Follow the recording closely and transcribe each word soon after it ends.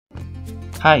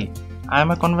Hi, I am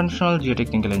a conventional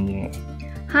geotechnical engineer.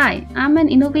 Hi, I'm an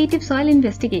innovative soil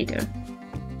investigator.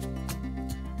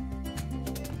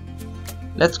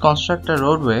 Let's construct a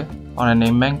roadway on an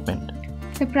embankment.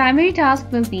 The primary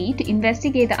task will be to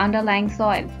investigate the underlying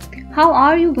soil. How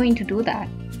are you going to do that?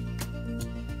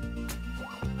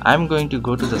 I'm going to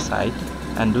go to the site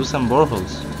and do some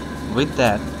boreholes. With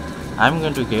that, I'm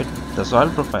going to get the soil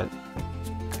profile.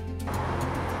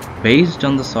 Based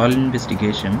on the soil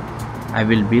investigation, I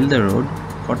will build the road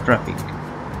for traffic.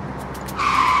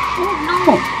 Oh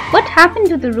no! What happened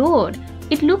to the road?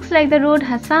 It looks like the road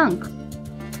has sunk.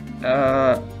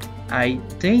 I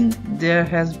think there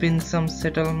has been some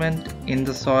settlement in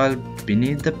the soil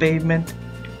beneath the pavement.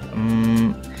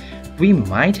 We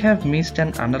might have missed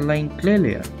an underlying clay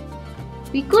layer.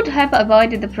 We could have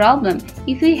avoided the problem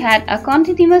if we had a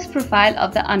continuous profile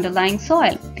of the underlying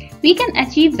soil. We can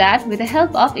achieve that with the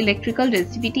help of electrical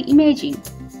resistivity imaging.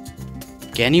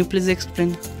 Can you please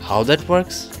explain how that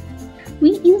works?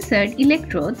 We insert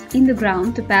electrodes in the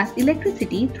ground to pass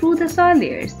electricity through the soil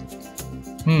layers.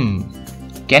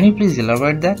 Can you please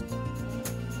elaborate that?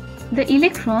 The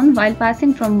electron, while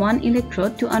passing from one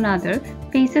electrode to another,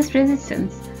 faces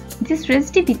resistance. This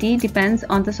resistivity depends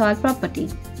on the soil property.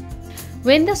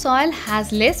 When the soil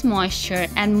has less moisture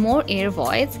and more air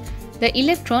voids, the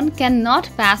electron cannot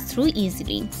pass through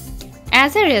easily.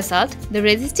 As a result, the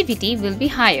resistivity will be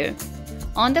higher.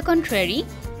 On the contrary,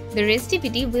 the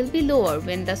resistivity will be lower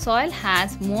when the soil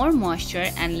has more moisture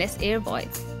and less air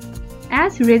voids.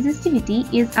 As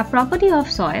resistivity is a property of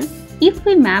soil, if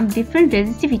we map different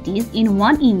resistivities in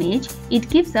one image, it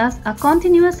gives us a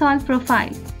continuous soil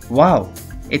profile. Wow,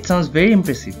 it sounds very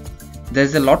impressive.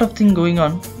 There's a lot of things going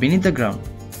on beneath the ground.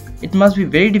 It must be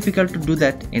very difficult to do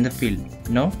that in the field,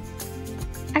 no?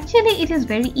 Actually, it is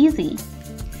very easy.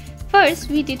 First,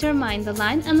 we determine the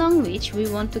line along which we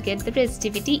want to get the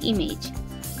resistivity image.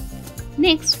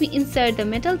 Next, we insert the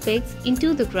metal pegs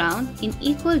into the ground in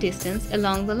equal distance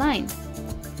along the line.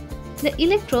 The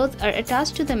electrodes are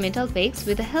attached to the metal pegs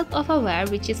with the help of a wire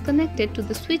which is connected to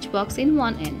the switch box in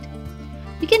one end.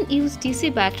 We can use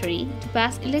DC battery to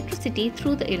pass electricity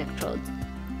through the electrodes.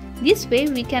 This way,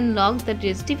 we can log the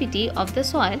resistivity of the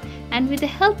soil, and with the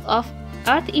help of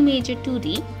Earth Imager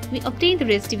 2D, we obtain the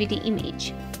resistivity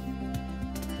image.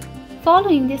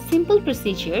 Following this simple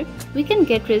procedure, we can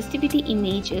get resistivity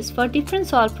images for different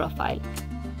soil profiles.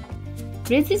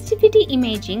 Resistivity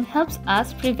imaging helps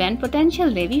us prevent potential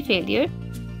levee failure,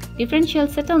 differential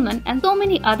settlement, and so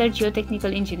many other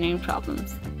geotechnical engineering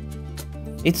problems.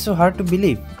 It's so hard to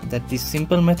believe that this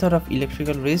simple method of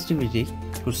electrical resistivity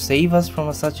could save us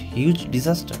from such huge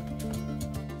disaster.